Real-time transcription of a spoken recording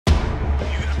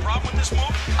this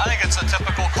move? I think it's a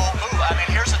typical Colt move. I mean,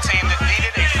 here's a team that needed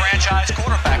a franchise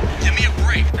quarterback. Give me a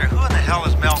break. Who in the hell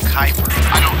is Mel Kiper?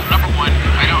 Number one,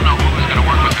 I don't know who is going to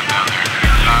work with him down there.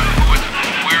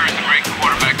 Where is the great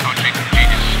quarterback coaching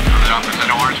genius of the offense? I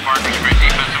know Art Sparker's a great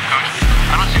defensive coach.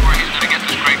 I don't see where he's going to get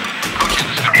this great coaching.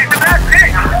 He's the best pick.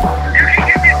 You can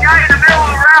get this guy in the middle of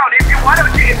the round if you want to.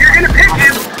 If you're going to pick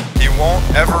him. He won't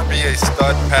ever be a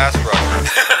stud pass rusher.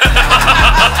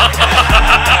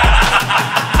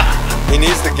 He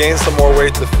needs to gain some more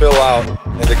weight to fill out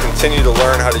and to continue to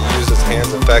learn how to use his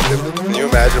hands effectively. Can you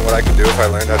imagine what I could do if I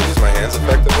learned how to use my hands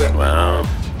effectively? Wow.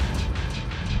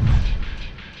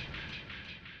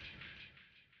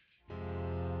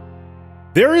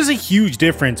 There is a huge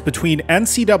difference between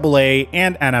NCAA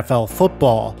and NFL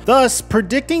football. Thus,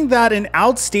 predicting that an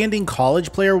outstanding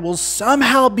college player will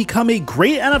somehow become a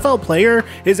great NFL player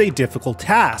is a difficult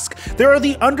task. There are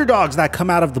the underdogs that come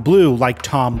out of the blue, like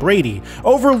Tom Brady,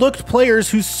 overlooked players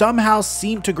who somehow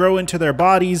seem to grow into their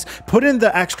bodies, put in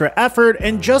the extra effort,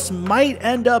 and just might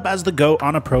end up as the GOAT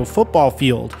on a pro football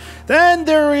field. Then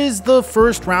there is the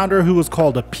first rounder who was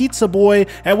called a pizza boy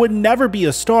and would never be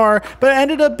a star, but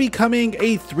ended up becoming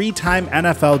a 3-time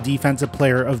NFL Defensive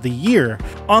Player of the Year.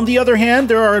 On the other hand,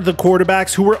 there are the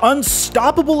quarterbacks who were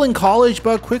unstoppable in college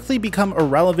but quickly become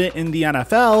irrelevant in the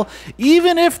NFL,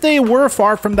 even if they were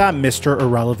far from that Mr.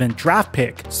 Irrelevant draft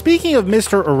pick. Speaking of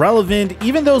Mr. Irrelevant,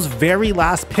 even those very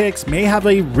last picks may have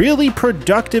a really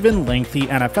productive and lengthy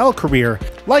NFL career,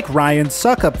 like Ryan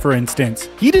Suckup for instance.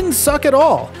 He didn't suck at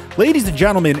all. Ladies and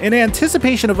gentlemen, in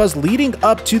anticipation of us leading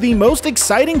up to the most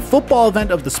exciting football event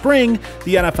of the spring,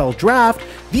 the NFL Draft,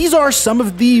 these are some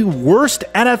of the worst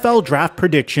NFL Draft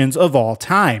predictions of all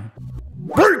time.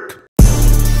 Break!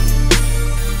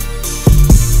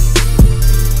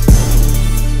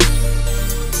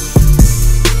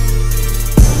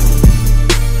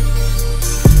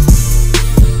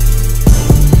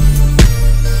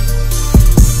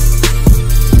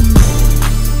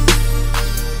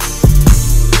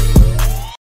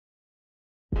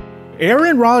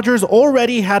 Aaron Rodgers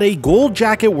already had a gold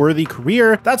jacket worthy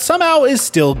career that somehow is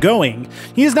still going.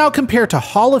 He is now compared to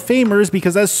Hall of Famers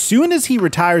because as soon as he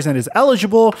retires and is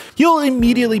eligible, he'll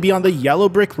immediately be on the yellow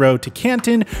brick road to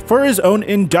Canton for his own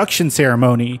induction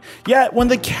ceremony. Yet when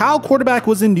the Cal quarterback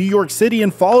was in New York City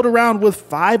and followed around with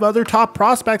 5 other top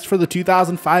prospects for the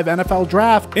 2005 NFL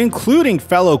Draft, including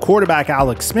fellow quarterback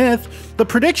Alex Smith, the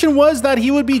prediction was that he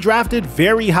would be drafted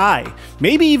very high,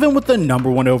 maybe even with the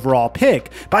 #1 overall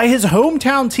pick, by his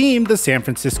hometown team, the San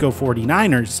Francisco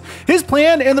 49ers. His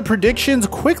plan and the predictions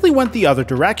quickly went the other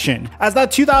direction. As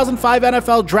that 2005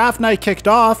 NFL Draft night kicked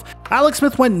off, Alex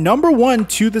Smith went #1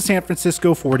 to the San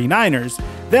Francisco 49ers.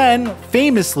 Then,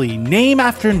 famously, name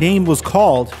after name was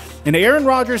called, and Aaron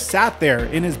Rodgers sat there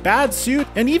in his bad suit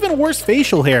and even worse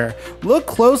facial hair. Look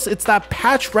close, it's that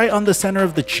patch right on the center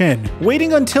of the chin,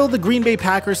 waiting until the Green Bay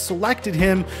Packers selected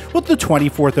him with the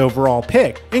 24th overall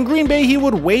pick. In Green Bay, he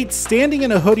would wait standing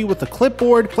in a hoodie with a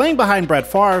clipboard, playing behind Brett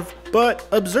Favre, but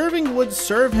observing would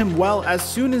serve him well as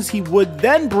soon as he would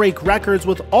then break records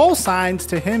with all signs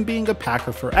to him being a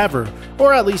Packer forever,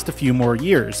 or at least a few more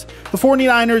years. The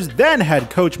 49ers then head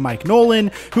coach Mike Nolan,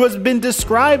 who has been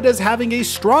described as having a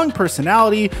strong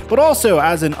personality, but also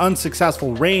as an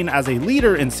unsuccessful reign as a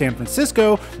leader in San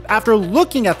Francisco, after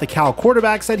looking at the Cal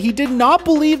quarterback, said he did not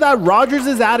believe that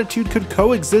Rodgers' attitude could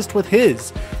coexist with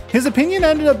his. His opinion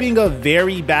ended up being a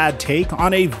very bad take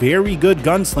on a very good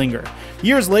gunslinger.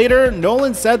 Years later,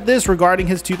 Nolan said this regarding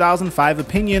his 2005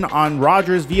 opinion on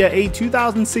Rodgers via a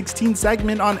 2016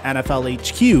 segment on NFL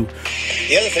HQ.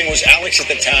 The other thing was Alex at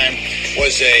the time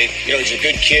was he's a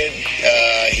good kid.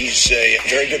 He's a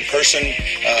very good person,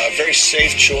 very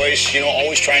safe choice,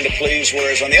 always trying to please.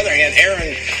 Whereas on the other hand,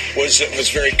 Aaron was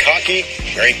very cocky,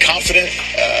 very confident,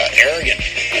 arrogant.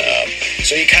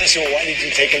 So you kind of say, well, why did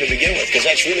you take him to begin with? Because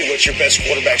that's really what your best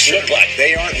quarterbacks look like.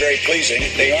 They aren't very pleasing.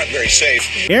 They aren't very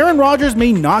safe. Aaron Rodgers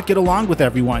may not get along with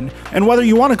everyone, and whether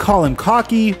you want to call him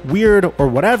cocky, weird, or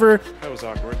whatever, that was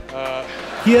awkward.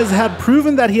 He has had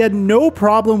proven that he had no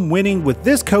problem winning with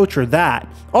this coach or that.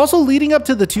 Also, leading up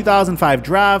to the 2005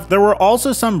 draft, there were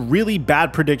also some really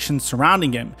bad predictions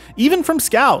surrounding him, even from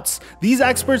scouts. These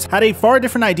experts had a far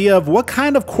different idea of what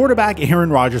kind of quarterback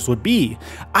Aaron Rodgers would be.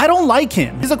 I don't like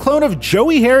him. He's a clone of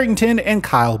Joey Harrington and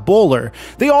Kyle Bowler.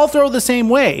 They all throw the same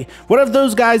way. What have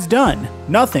those guys done?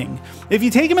 Nothing. If you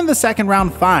take him in the second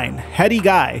round, fine, heady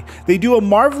guy. They do a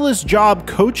marvelous job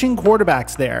coaching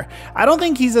quarterbacks there. I don't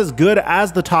think he's as good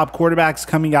as the top quarterbacks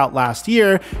coming out last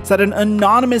year, said an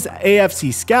anonymous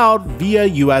AFC scout via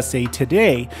USA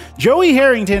Today. Joey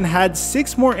Harrington had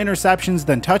 6 more interceptions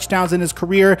than touchdowns in his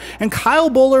career, and Kyle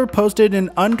Bowler posted an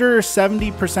under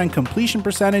 70% completion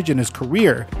percentage in his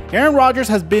career. Aaron Rodgers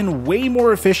has been way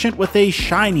more efficient with a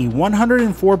shiny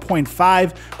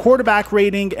 104.5 quarterback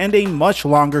rating and a much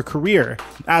longer career.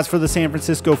 As for the San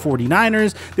Francisco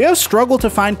 49ers, they have struggled to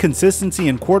find consistency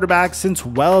in quarterbacks since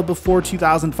well before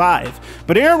 2005,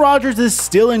 but Aaron Rodgers is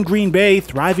still in Green Bay,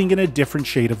 thriving in a different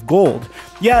shade of gold.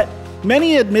 Yet,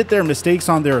 many admit their mistakes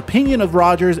on their opinion of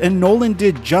Rodgers, and Nolan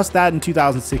did just that in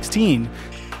 2016.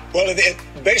 Well,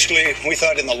 basically, we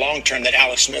thought in the long term that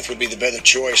Alex Smith would be the better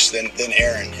choice than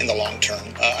Aaron in the long term.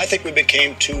 I think we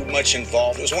became too much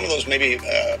involved. It was one of those maybe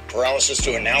paralysis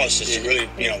to analysis, really,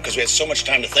 because we had so much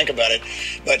time to think about it.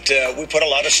 But we put a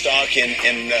lot of stock in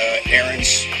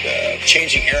Aaron's,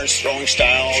 changing Aaron's throwing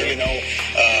style. Sure.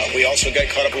 We also got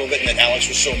caught up a little bit in that Alex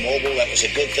was so mobile. That was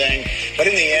a good thing. But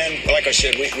in the end, like I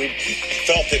said, we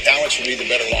felt that Alex would be the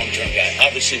better long-term guy.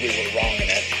 Obviously, we were wrong in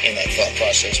that thought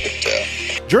process.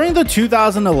 But during the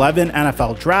 2011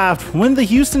 NFL Draft, when the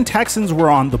Houston Texans were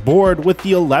on the board with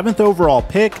the 11th overall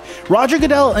pick, Roger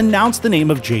Goodell announced the name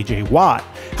of J.J. Watt.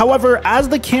 However, as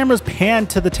the cameras panned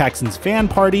to the Texans fan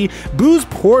party, boos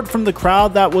poured from the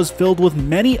crowd that was filled with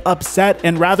many upset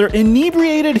and rather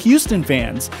inebriated Houston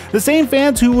fans, the same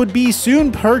fans who would be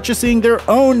soon purchasing their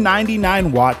own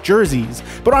 99 Watt jerseys,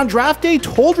 but on draft day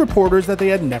told reporters that they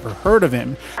had never heard of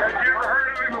him.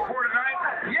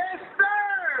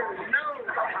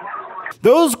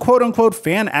 Those quote-unquote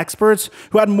fan experts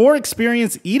who had more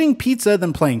experience eating pizza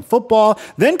than playing football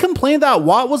then complained that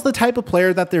Watt was the type of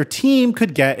player that their team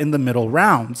could get in the middle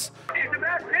rounds. It's the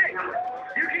best pick.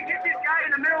 You can get this guy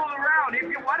in the middle of the round. If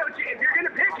you're going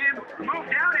to pick him, move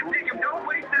down and pick him. Don't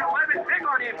waste an 11th pick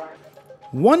on him.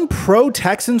 One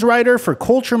pro-Texans writer for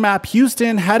Culture Map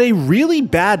Houston had a really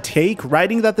bad take,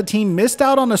 writing that the team missed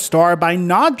out on a star by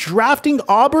not drafting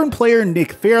Auburn player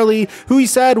Nick Fairley, who he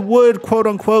said would,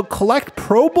 quote-unquote, collect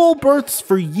Pro Bowl berths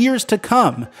for years to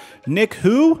come. Nick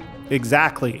who?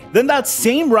 Exactly. Then that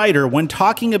same writer, when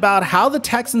talking about how the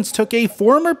Texans took a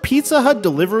former Pizza Hut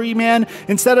delivery man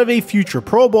instead of a future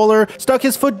Pro Bowler, stuck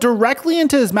his foot directly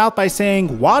into his mouth by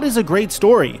saying, Watt is a great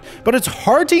story, but it's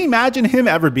hard to imagine him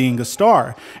ever being a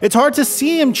star. It's hard to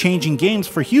see him changing games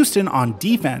for Houston on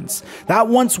defense. That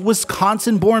once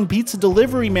Wisconsin-born pizza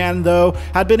delivery man, though,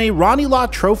 had been a Ronnie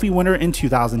Lott Trophy winner in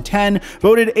 2010,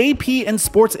 voted AP and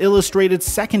Sports Illustrated's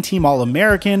second-team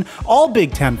All-American, All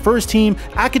Big Ten first team,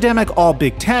 academic All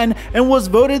Big Ten, and was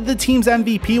voted the team's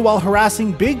MVP while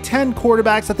harassing Big Ten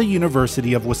quarterbacks at the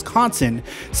University of Wisconsin.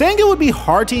 Saying it would be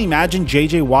hard to imagine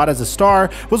J.J. Watt as a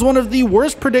star was one of the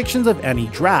worst predictions of any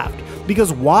draft,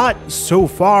 because Watt, so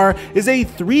far, is a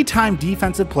 3-time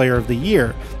Defensive Player of the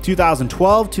Year,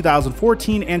 2012,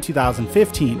 2014, and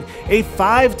 2015, a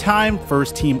 5-time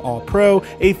first-team All-Pro,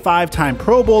 a 5-time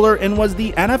Pro Bowler, and was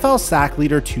the NFL sack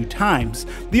leader 2 times.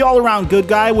 The all-around good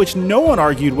guy, which no one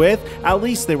argued with, at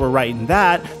least they were right in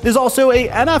that, is also a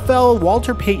NFL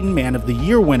Walter Payton Man of the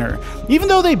Year winner. Even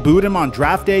though they booed him on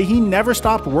draft day, he never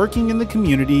stopped working in the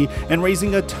community and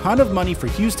raising a ton of money for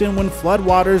Houston when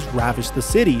floodwaters ravished the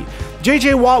city.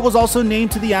 J.J. Watt was also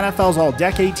named to the NFL's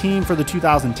All-Decade team for the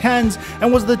 2010s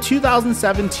and was the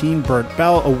 2017 Burt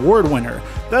Bell Award winner,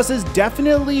 thus is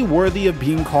definitely worthy of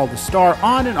being called a star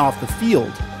on and off the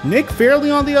field. Nick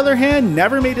Fairley, on the other hand,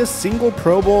 never made a single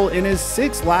Pro Bowl in his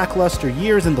 6 lackluster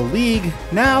years in the league.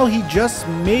 Now he just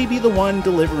may be the one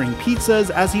delivering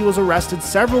pizzas, as he was arrested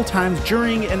several times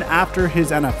during and after his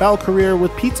NFL career,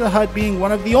 with Pizza Hut being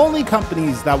one of the only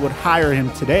companies that would hire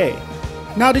him today.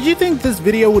 Now, did you think this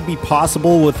video would be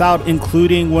possible without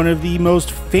including one of the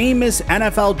most famous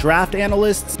NFL draft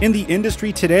analysts in the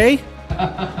industry today?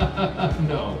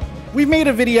 No. We've made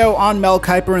a video on Mel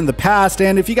Kiper in the past,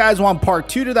 and if you guys want part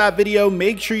 2 to that video,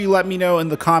 make sure you let me know in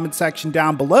the comment section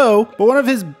down below. But one of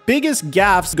his biggest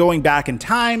gaffes going back in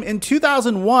time, in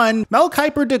 2001, Mel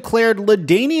Kiper declared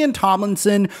LaDainian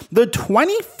Tomlinson the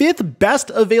 25th best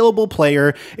available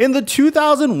player in the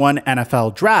 2001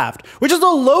 NFL Draft, which is a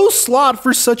low slot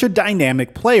for such a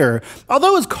dynamic player.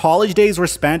 Although his college days were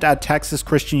spent at Texas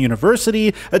Christian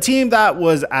University, a team that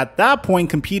was at that point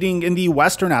competing in the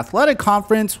Western Athletic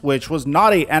Conference, which was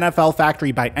not a NFL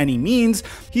factory by any means,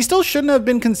 he still shouldn't have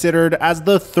been considered as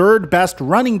the 3rd best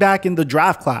running back in the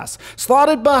draft class,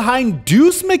 slotted behind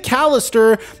Deuce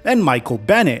McAllister and Michael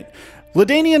Bennett.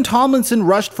 LaDainian Tomlinson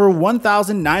rushed for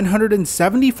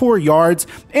 1,974 yards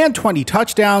and 20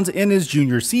 touchdowns in his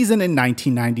junior season in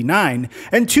 1999,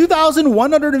 and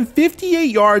 2,158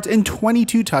 yards and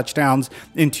 22 touchdowns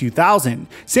in 2000.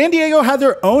 San Diego had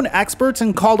their own experts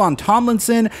and called on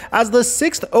Tomlinson as the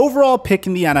 6th overall pick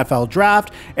in the NFL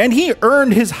draft, and he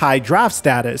earned his high draft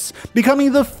status,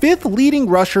 becoming the 5th leading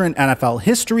rusher in NFL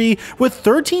history with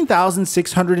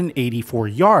 13,684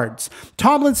 yards.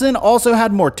 Tomlinson also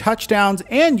had more touchdowns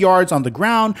and yards on the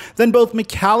ground than both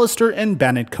McAllister and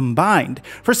Bennett combined.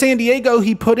 For San Diego,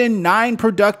 he put in 9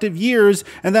 productive years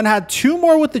and then had 2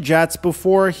 more with the Jets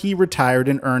before he retired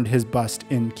and earned his bust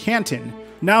in Canton.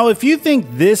 Now, if you think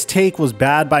this take was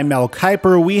bad by Mel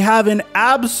Kiper, we have an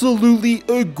absolutely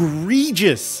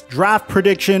egregious draft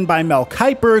prediction by Mel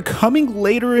Kiper coming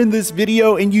later in this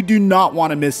video, and you do not want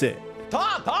to miss it.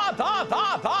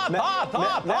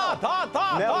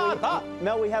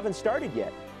 Mel, we haven't started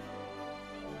yet.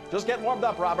 Just get warmed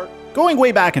up, Robert. Going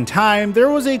way back in time, there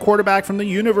was a quarterback from the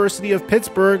University of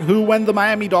Pittsburgh who, when the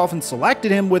Miami Dolphins selected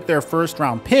him with their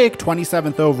first-round pick,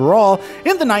 27th overall,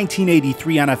 in the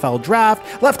 1983 NFL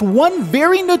Draft, left one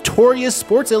very notorious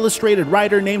Sports Illustrated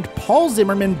writer named Paul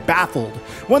Zimmerman baffled.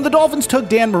 When the Dolphins took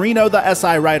Dan Marino, the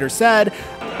SI writer said,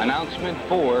 Announcement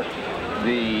for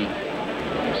the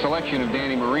selection of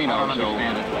Danny Marino. I don't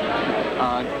understand it.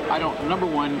 Number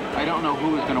one, I don't know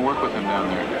who is going to work with him down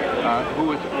there.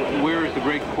 Where is the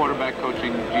great quarterback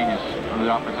coaching genius of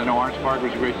the offense? I know Art Sparger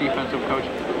is a great defensive coach.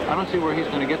 I don't see where he's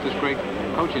going to get this great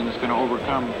coaching that's going to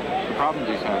overcome the problems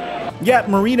he's had. Yet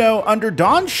Marino, under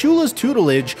Don Shula's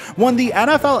tutelage, won the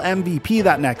NFL MVP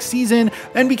that next season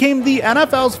and became the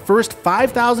NFL's first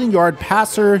 5,000-yard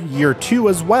passer year 2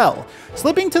 as well.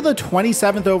 Slipping to the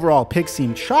 27th overall pick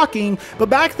seemed shocking, but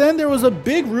back then there was a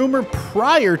big rumor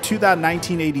prior to that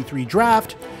 1983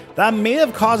 draft that may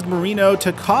have caused Marino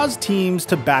to cause teams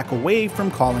to back away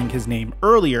from calling his name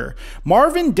earlier.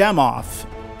 Marvin Demoff,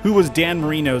 who was Dan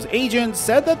Marino's agent,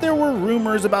 said that there were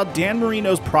rumors about Dan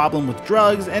Marino's problem with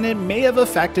drugs and it may have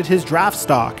affected his draft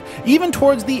stock, even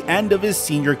towards the end of his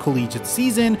senior collegiate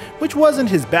season, which wasn't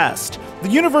his best. The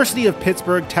University of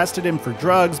Pittsburgh tested him for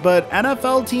drugs, but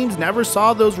NFL teams never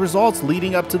saw those results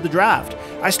leading up to the draft.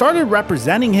 I started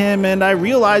representing him and I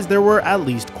realized there were at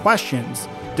least questions,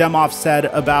 Demoff said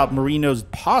about Marino's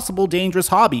possible dangerous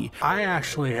hobby. I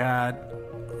actually had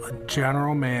a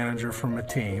general manager from a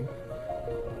team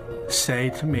say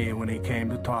to me when he came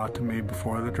to talk to me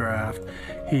before the draft,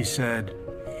 he said,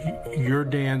 "You're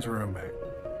Dan's roommate."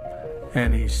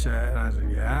 And he said, and I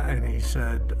said, "Yeah." And he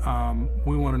said,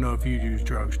 "We want to know if you use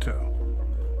drugs too."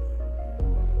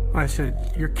 I said,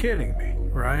 "You're kidding me,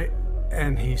 right?"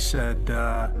 And he said,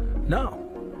 "No,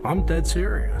 I'm dead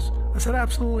serious." I said,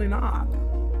 "Absolutely not.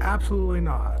 Absolutely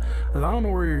not. I don't know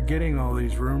where you're getting all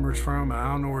these rumors from. I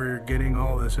don't know where you're getting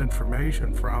all this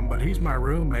information from, but he's my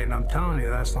roommate, and I'm telling you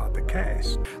that's not the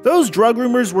case." Those drug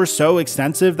rumors were so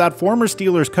extensive that former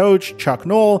Steelers coach Chuck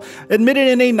Noll admitted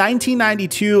in a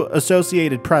 1992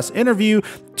 Associated Press interview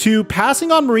to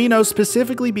passing on Marino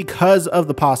specifically because of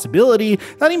the possibility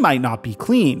that he might not be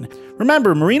clean.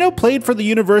 Remember, Marino played for the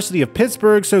University of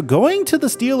Pittsburgh, so going to the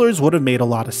Steelers would have made a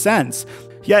lot of sense.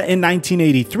 Yet in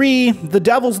 1983, the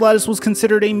devil's lettuce was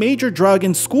considered a major drug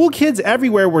and school kids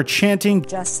everywhere were chanting,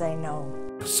 "Just say no."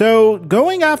 So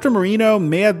going after Marino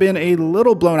may have been a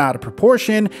little blown out of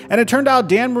proportion, and it turned out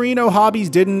Dan Marino hobbies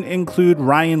didn't include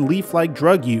Ryan Leaf-like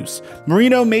drug use.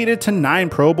 Marino made it to 9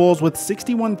 Pro Bowls with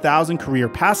 61,000 career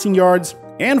passing yards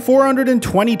and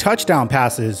 420 touchdown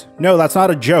passes. No, that's not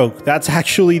a joke. That's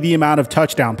actually the amount of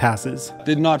touchdown passes.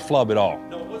 Did not flub at all.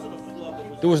 No, it wasn't a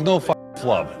flub. There was no flub.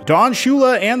 Don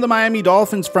Shula and the Miami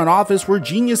Dolphins front office were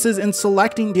geniuses in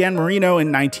selecting Dan Marino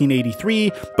in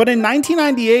 1983, but in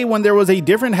 1998, when there was a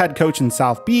different head coach in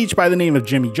South Beach by the name of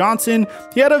Jimmy Johnson,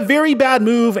 he had a very bad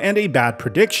move and a bad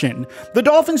prediction. The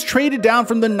Dolphins traded down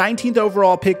from the 19th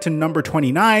overall pick to number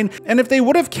 29, and if they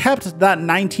would have kept that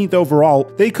 19th overall,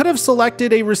 they could have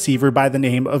selected a receiver by the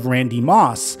name of Randy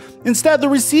Moss. Instead, the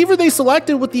receiver they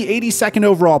selected with the 82nd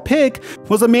overall pick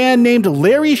was a man named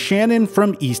Larry Shannon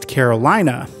from East Carolina.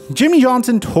 Jimmy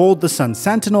Johnson told the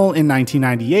Sun-Sentinel in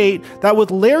 1998 that with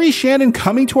Larry Shannon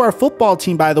coming to our football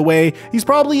team, by the way, he's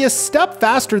probably a step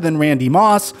faster than Randy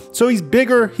Moss, so he's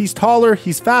bigger, he's taller,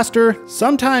 he's faster.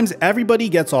 Sometimes everybody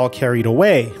gets all carried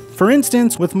away. For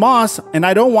instance, with Moss, and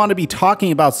I don't want to be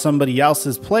talking about somebody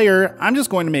else's player, I'm just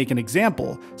going to make an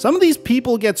example. Some of these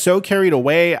people get so carried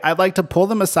away, I'd like to pull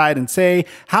them aside and say,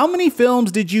 how many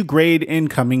films did you grade in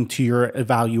coming to your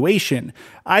evaluation?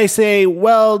 I say,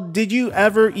 well, did you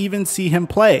ever even see him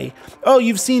play? Oh,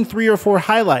 you've seen 3 or 4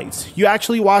 highlights. You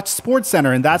actually watched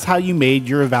SportsCenter, and that's how you made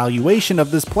your evaluation of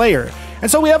this player.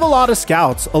 And so we have a lot of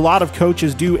scouts, a lot of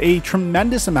coaches do a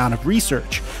tremendous amount of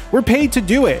research. We're paid to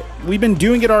do it. We've been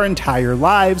doing it our entire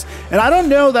lives, and I don't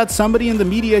know that somebody in the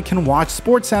media can watch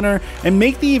SportsCenter and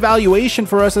make the evaluation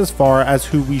for us as far as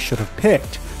who we should have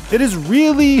picked. It is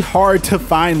really hard to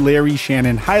find Larry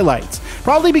Shannon highlights,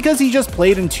 probably because he just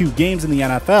played in 2 games in the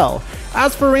NFL.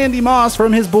 As for Randy Moss,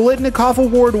 from his Bolitnikoff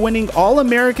Award-winning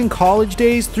All-American college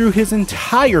days through his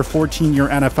entire 14-year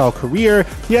NFL career,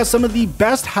 he has some of the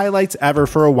best highlights ever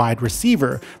for a wide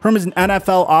receiver. From his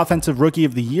NFL Offensive Rookie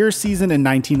of the Year season in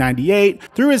 1998,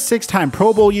 through his 6-time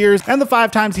Pro Bowl years, and the 5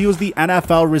 times he was the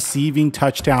NFL receiving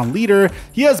touchdown leader,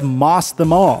 he has mossed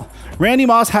them all. Randy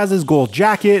Moss has his gold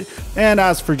jacket, and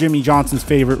as for Jimmy Johnson's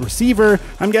favorite receiver,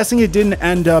 I'm guessing it didn't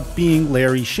end up being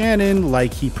Larry Shannon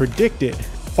like he predicted.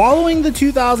 Following the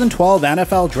 2012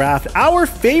 NFL Draft, our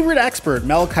favorite expert,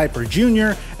 Mel Kiper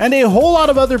Jr., and a whole lot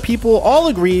of other people all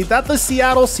agreed that the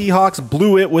Seattle Seahawks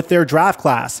blew it with their draft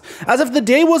class. As if the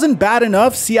day wasn't bad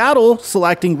enough, Seattle,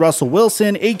 selecting Russell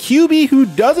Wilson, a QB who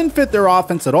doesn't fit their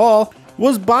offense at all,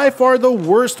 was by far the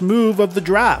worst move of the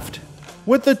draft.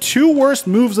 With the 2 worst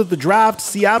moves of the draft,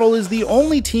 Seattle is the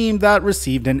only team that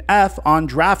received an F on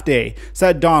draft day,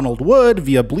 said Donald Wood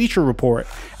via Bleacher Report.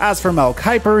 As for Mel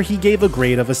Kiper, he gave a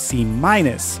grade of a C-.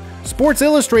 Sports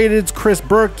Illustrated's Chris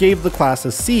Burke gave the class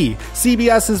a C.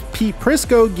 CBS's Pete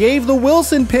Prisco gave the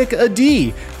Wilson pick a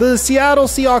D. The Seattle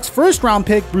Seahawks first-round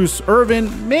pick, Bruce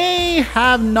Irvin, may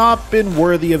have not been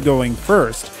worthy of going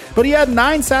first, but he had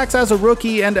 9 sacks as a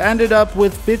rookie and ended up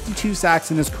with 52 sacks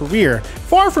in his career.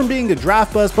 Far from being a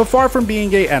draft bust, but far from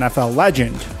being a NFL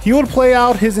legend. He would play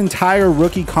out his entire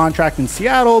rookie contract in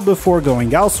Seattle before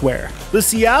going elsewhere. The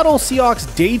Seattle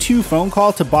Seahawks Day 2 phone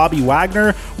call to Bobby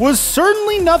Wagner was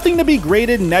certainly nothing to be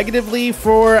graded negatively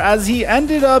for, as he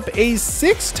ended up a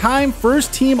 6-time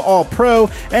first-team All-Pro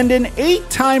and an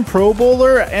 8-time Pro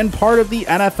Bowler and part of the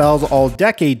NFL's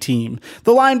All-Decade team.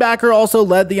 The linebacker also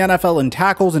led the NFL in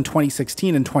tackles in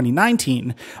 2016 and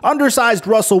 2019. Undersized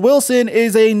Russell Wilson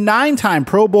is a 9-time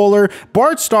Pro Bowler,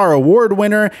 Bart Starr Award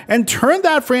winner, and turned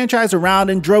that franchise around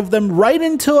and drove them right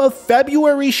into a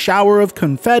February shower of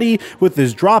confetti with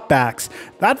his dropbacks.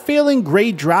 That failing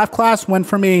grade draft class went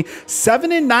from a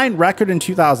 7-9 record in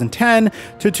 2010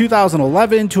 to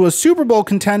 2011 to a Super Bowl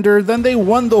contender, then they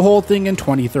won the whole thing in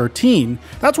 2013.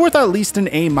 That's worth at least an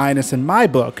A- in my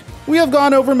book. We have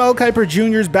gone over Mel Kiper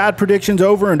Jr.'s bad predictions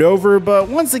over and over, but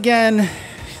once again,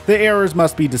 the errors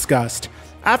must be discussed.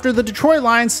 After the Detroit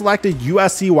Lions selected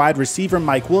USC wide receiver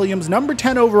Mike Williams, number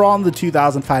 10 overall in the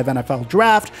 2005 NFL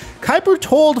Draft, Kiper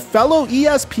told fellow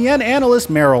ESPN analyst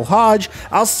Merrill Hodge,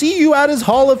 "I'll see you at his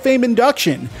Hall of Fame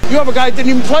induction." You have a guy that didn't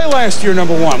even play last year,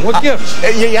 number 1. What gives?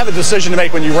 You have a decision to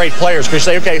make when you rate players, because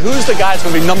you say, okay, who's the guy that's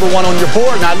going to be number 1 on your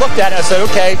board? And I looked at it and I said,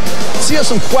 okay, see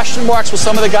some question marks with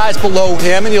some of the guys below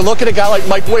him, and you look at a guy like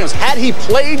Mike Williams. Had he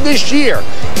played this year,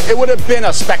 it would have been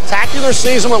a spectacular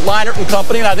season with Leinart and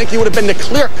company, and I think he would have been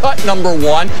the clear-cut number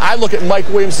 1. I look at Mike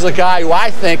Williams as a guy who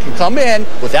I think can come in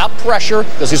without pressure,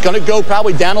 because he's going to go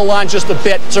probably down the line just a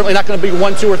bit. Certainly not going to be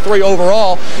 1, 2, or 3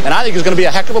 overall, and I think he's going to be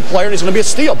a heck of a player, and he's going to be a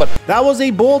steal. But that was a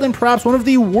bold and perhaps one of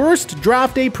the worst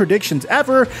draft day predictions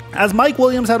ever, as Mike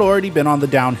Williams had already been on the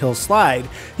downhill slide.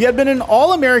 He had been an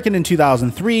All-American in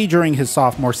 2003 during his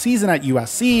sophomore season at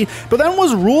USC, but then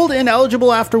was ruled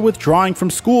ineligible after withdrawing from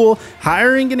school,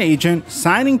 hiring an agent,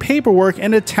 signing paperwork,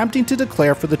 and attempting to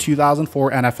declare for the 2004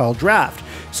 NFL Draft.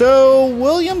 So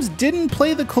Williams didn't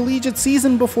play the collegiate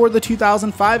season before the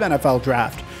 2005 NFL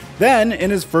Draft. Then, in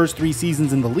his first 3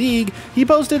 seasons in the league, he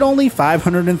posted only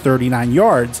 539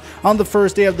 yards. On the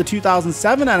first day of the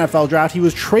 2007 NFL Draft, he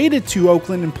was traded to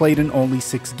Oakland and played in only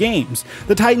 6 games.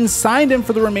 The Titans signed him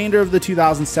for the remainder of the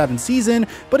 2007 season,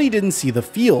 but he didn't see the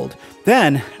field.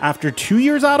 Then, after 2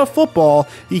 years out of football,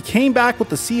 he came back with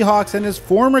the Seahawks and his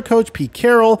former coach Pete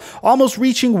Carroll, almost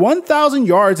reaching 1,000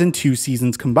 yards in 2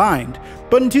 seasons combined.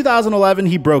 But in 2011,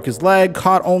 he broke his leg,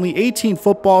 caught only 18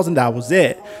 footballs, and that was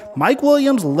it. Mike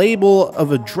Williams' label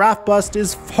of a draft bust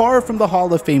is far from the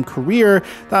Hall of Fame career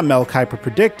that Mel Kiper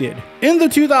predicted. In the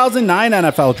 2009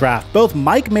 NFL Draft, both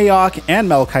Mike Mayock and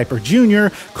Mel Kiper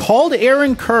Jr. called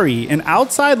Aaron Curry, an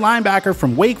outside linebacker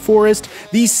from Wake Forest,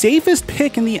 the safest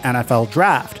pick in the NFL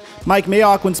Draft. Mike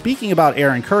Mayock, when speaking about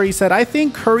Aaron Curry, said, "I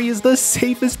think Curry is the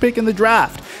safest pick in the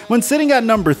draft. When sitting at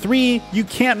number 3, you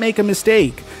can't make a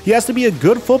mistake. He has to be a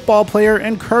good football player,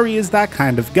 and Curry is that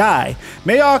kind of guy."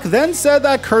 Mayock then said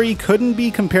that Curry couldn't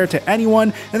be compared to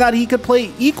anyone and that he could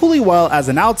play equally well as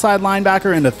an outside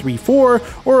linebacker in a 3-4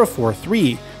 or a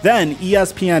 4-3. Then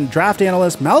ESPN draft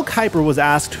analyst Mel Kiper was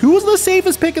asked who was the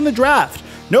safest pick in the draft.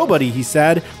 "Nobody," he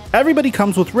said. "Everybody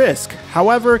comes with risk."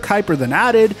 However, Kiper then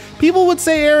added, "People would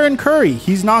say Aaron Curry.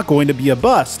 He's not going to be a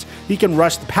bust. He can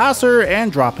rush the passer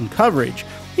and drop in coverage.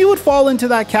 He would fall into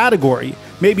that category.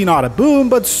 Maybe not a boom,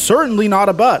 but certainly not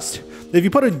a bust. If you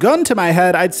put a gun to my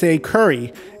head, I'd say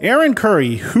Curry." Aaron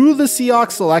Curry, who the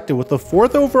Seahawks selected with the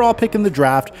 4th overall pick in the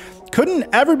draft, couldn't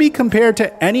ever be compared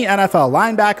to any NFL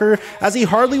linebacker, as he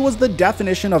hardly was the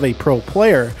definition of a pro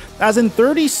player. As in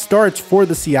 30 starts for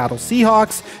the Seattle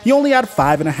Seahawks, he only had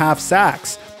 5.5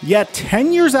 sacks. Yet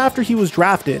 10 years after he was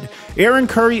drafted, Aaron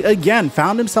Curry again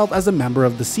found himself as a member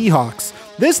of the Seahawks,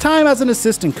 this time as an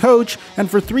assistant coach,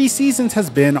 and for 3 seasons has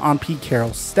been on Pete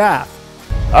Carroll's staff.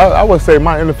 I would say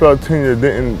my NFL tenure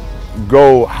didn't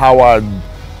go how I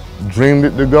dreamed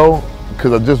it to go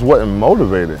because I just wasn't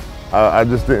motivated. I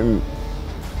just didn't.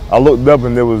 I looked up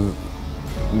and there was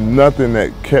nothing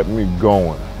that kept me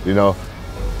going. You know,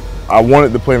 I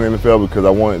wanted to play in the NFL because I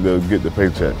wanted to get the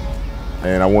paycheck,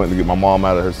 and I wanted to get my mom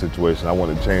out of her situation. I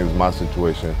wanted to change my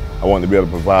situation. I wanted to be able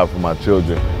to provide for my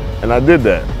children, and I did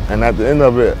that. And at the end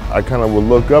of it, I kind of would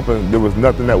look up and there was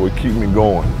nothing that would keep me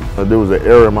going. There was an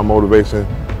error in my motivation.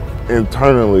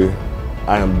 Internally,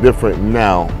 I am different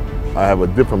now. I have a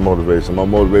different motivation. My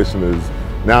motivation is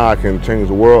now I can change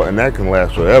the world, and that can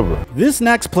last forever. This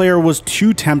next player was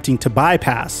too tempting to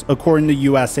bypass, according to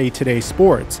USA Today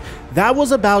Sports. That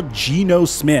was about Geno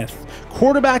Smith,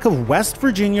 quarterback of West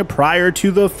Virginia prior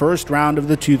to the first round of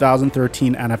the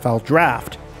 2013 NFL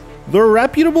Draft. The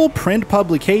reputable print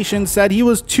publication said he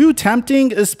was too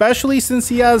tempting, especially since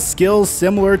he has skills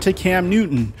similar to Cam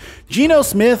Newton. Geno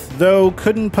Smith, though,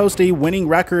 couldn't post a winning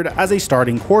record as a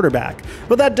starting quarterback,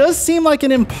 but that does seem like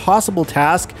an impossible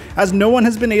task, as no one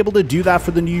has been able to do that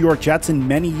for the New York Jets in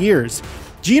many years.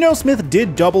 Geno Smith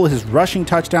did double his rushing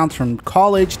touchdowns from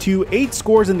college to 8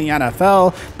 scores in the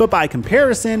NFL, but by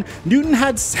comparison, Newton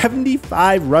had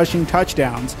 75 rushing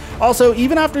touchdowns. Also,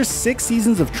 even after 6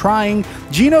 seasons of trying,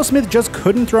 Geno Smith just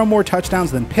couldn't throw more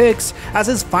touchdowns than picks, as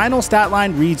his final stat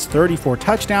line reads 34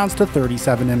 touchdowns to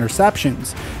 37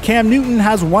 interceptions. Cam Newton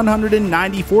has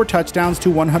 194 touchdowns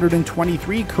to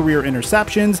 123 career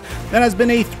interceptions, and has been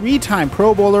a 3-time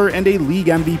Pro Bowler and a league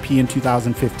MVP in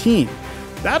 2015.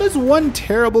 That is one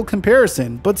terrible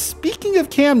comparison, but speaking of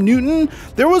Cam Newton,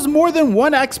 there was more than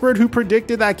one expert who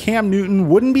predicted that Cam Newton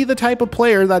wouldn't be the type of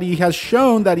player that he has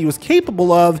shown that he was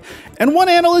capable of, and one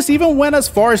analyst even went as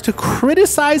far as to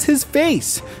criticize his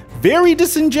face. Very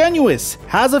disingenuous,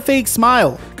 has a fake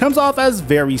smile, comes off as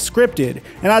very scripted,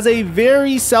 and has a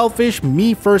very selfish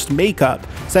me-first makeup,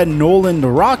 said Nolan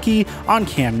Naraki on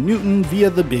Cam Newton via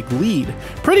The Big Lead.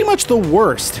 Pretty much the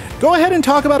worst. Go ahead and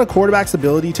talk about a quarterback's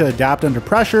ability to adapt under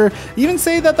pressure, even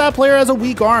say that that player has a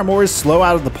weak arm or is slow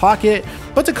out of the pocket,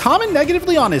 but to comment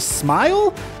negatively on his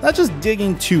smile? That's just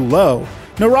digging too low.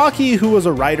 Naraki, who was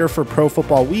a writer for Pro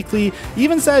Football Weekly,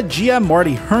 even said GM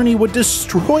Marty Herney would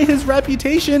destroy his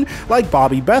reputation like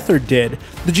Bobby Beathard did,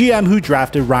 the GM who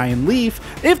drafted Ryan Leaf,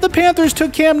 if the Panthers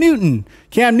took Cam Newton.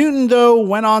 Cam Newton, though,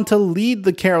 went on to lead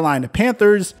the Carolina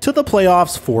Panthers to the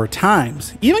playoffs 4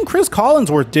 times. Even Chris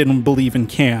Collinsworth didn't believe in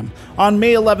Cam. On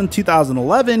May 11,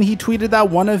 2011, he tweeted that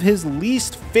one of his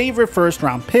least favorite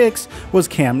first-round picks was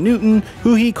Cam Newton,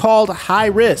 who he called high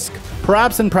risk.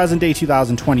 Perhaps in present-day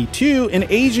 2022, an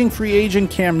aging free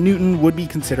agent Cam Newton would be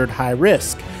considered high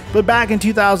risk. But back in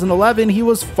 2011, he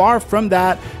was far from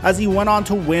that, as he went on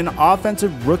to win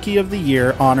Offensive Rookie of the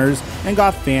Year honors and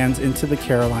got fans into the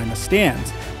Carolina stands.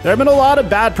 There have been a lot of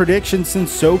bad predictions since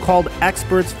so-called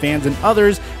experts, fans, and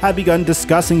others have begun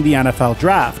discussing the NFL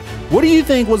draft. What do you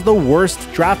think was the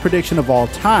worst draft prediction of all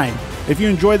time? If you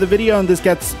enjoyed the video and this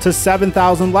gets to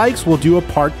 7,000 likes, we'll do a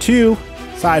part 2.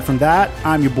 Aside from that,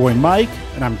 I'm your boy Mike,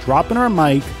 and I'm dropping our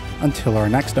mic until our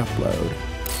next upload.